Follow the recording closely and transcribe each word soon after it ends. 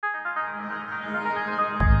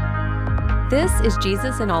This is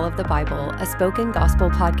Jesus in All of the Bible, a spoken gospel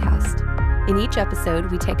podcast. In each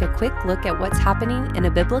episode, we take a quick look at what's happening in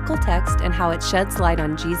a biblical text and how it sheds light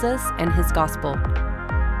on Jesus and his gospel.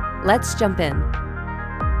 Let's jump in.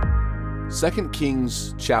 2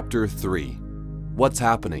 Kings chapter 3. What's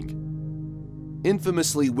happening?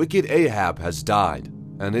 Infamously wicked Ahab has died,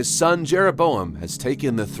 and his son Jeroboam has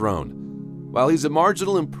taken the throne. While he's a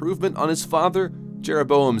marginal improvement on his father,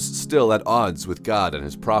 Jeroboam's still at odds with God and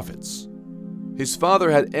his prophets. His father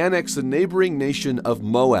had annexed the neighboring nation of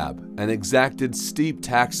Moab and exacted steep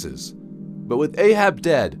taxes. But with Ahab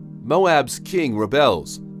dead, Moab's king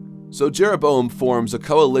rebels. So Jeroboam forms a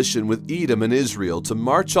coalition with Edom and Israel to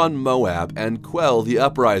march on Moab and quell the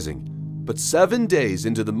uprising. But 7 days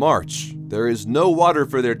into the march, there is no water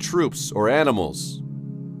for their troops or animals.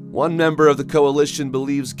 One member of the coalition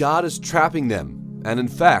believes God is trapping them, and in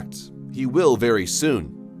fact, he will very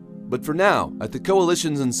soon. But for now, at the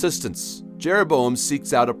coalition's insistence, Jeroboam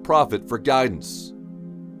seeks out a prophet for guidance.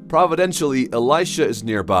 Providentially, Elisha is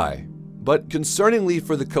nearby, but concerningly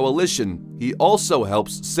for the coalition, he also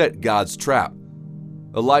helps set God's trap.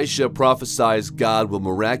 Elisha prophesies God will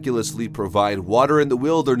miraculously provide water in the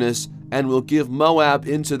wilderness and will give Moab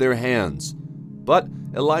into their hands. But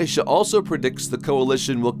Elisha also predicts the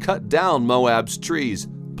coalition will cut down Moab's trees,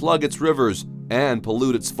 plug its rivers, and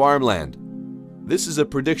pollute its farmland. This is a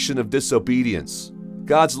prediction of disobedience.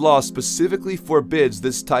 God's law specifically forbids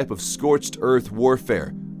this type of scorched earth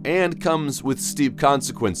warfare and comes with steep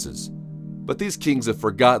consequences. But these kings have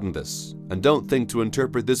forgotten this and don't think to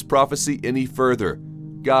interpret this prophecy any further.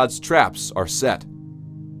 God's traps are set.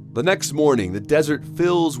 The next morning, the desert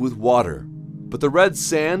fills with water, but the red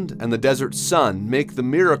sand and the desert sun make the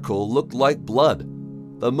miracle look like blood.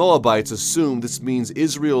 The Moabites assume this means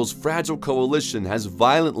Israel's fragile coalition has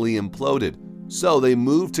violently imploded, so they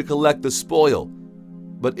move to collect the spoil.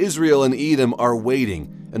 But Israel and Edom are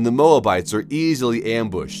waiting, and the Moabites are easily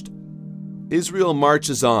ambushed. Israel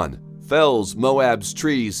marches on, fells Moab's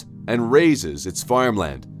trees, and razes its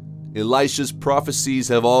farmland. Elisha's prophecies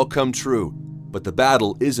have all come true, but the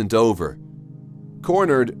battle isn't over.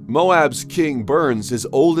 Cornered, Moab's king burns his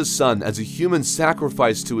oldest son as a human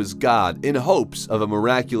sacrifice to his god in hopes of a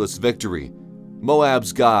miraculous victory.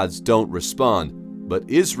 Moab's gods don't respond, but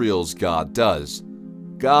Israel's God does.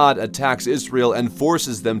 God attacks Israel and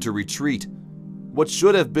forces them to retreat. What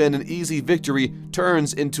should have been an easy victory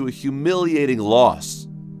turns into a humiliating loss.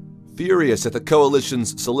 Furious at the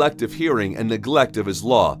coalition's selective hearing and neglect of his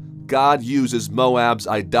law, God uses Moab's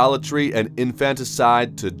idolatry and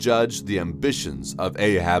infanticide to judge the ambitions of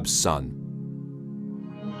Ahab's son.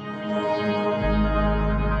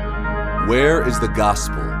 Where is the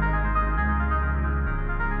gospel?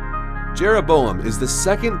 Jeroboam is the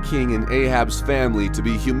second king in Ahab's family to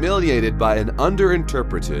be humiliated by an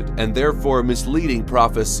underinterpreted and therefore misleading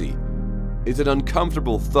prophecy. It's an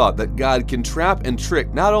uncomfortable thought that God can trap and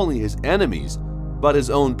trick not only his enemies, but his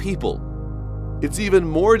own people. It's even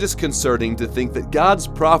more disconcerting to think that God's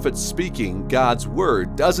prophet speaking God's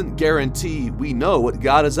word doesn't guarantee we know what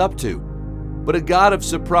God is up to. But a God of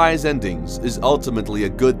surprise endings is ultimately a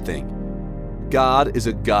good thing. God is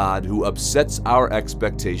a God who upsets our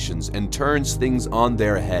expectations and turns things on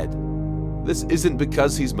their head. This isn't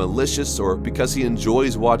because he's malicious or because he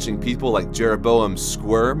enjoys watching people like Jeroboam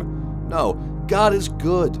squirm. No, God is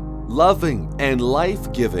good, loving, and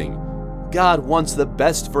life-giving. God wants the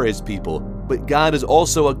best for his people, but God is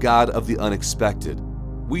also a God of the unexpected.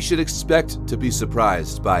 We should expect to be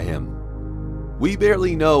surprised by him. We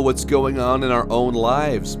barely know what's going on in our own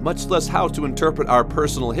lives, much less how to interpret our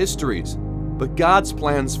personal histories. But God's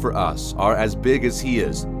plans for us are as big as he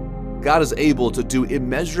is. God is able to do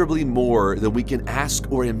immeasurably more than we can ask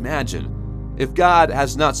or imagine. If God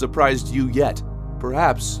has not surprised you yet,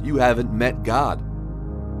 perhaps you haven't met God.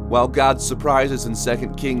 While God's surprises in 2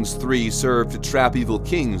 Kings 3 serve to trap evil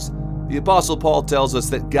kings, the Apostle Paul tells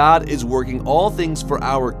us that God is working all things for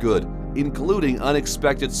our good, including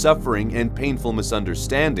unexpected suffering and painful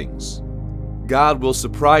misunderstandings. God will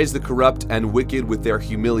surprise the corrupt and wicked with their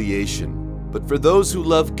humiliation. But for those who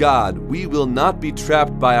love God, we will not be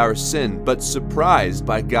trapped by our sin, but surprised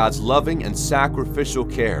by God's loving and sacrificial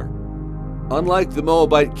care. Unlike the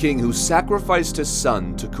Moabite king who sacrificed his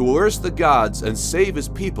son to coerce the gods and save his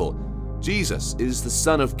people, Jesus is the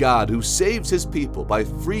Son of God who saves his people by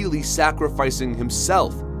freely sacrificing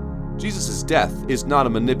himself. Jesus' death is not a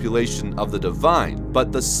manipulation of the divine,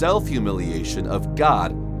 but the self-humiliation of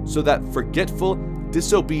God, so that forgetful,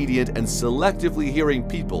 disobedient, and selectively hearing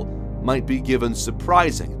people might be given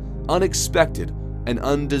surprising, unexpected, and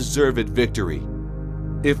undeserved victory.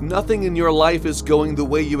 If nothing in your life is going the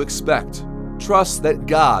way you expect, Trust that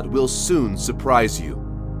God will soon surprise you.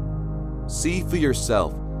 See for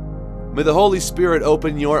yourself. May the Holy Spirit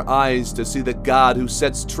open your eyes to see the God who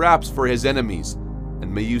sets traps for his enemies,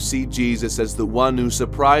 and may you see Jesus as the one who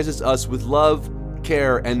surprises us with love,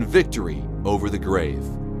 care, and victory over the grave.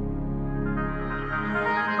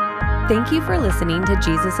 Thank you for listening to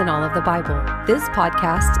Jesus in All of the Bible. This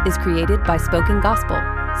podcast is created by Spoken Gospel.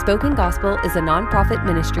 Spoken Gospel is a nonprofit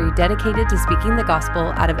ministry dedicated to speaking the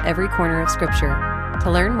gospel out of every corner of Scripture. To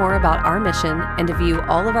learn more about our mission and to view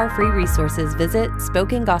all of our free resources, visit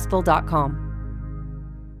spokengospel.com.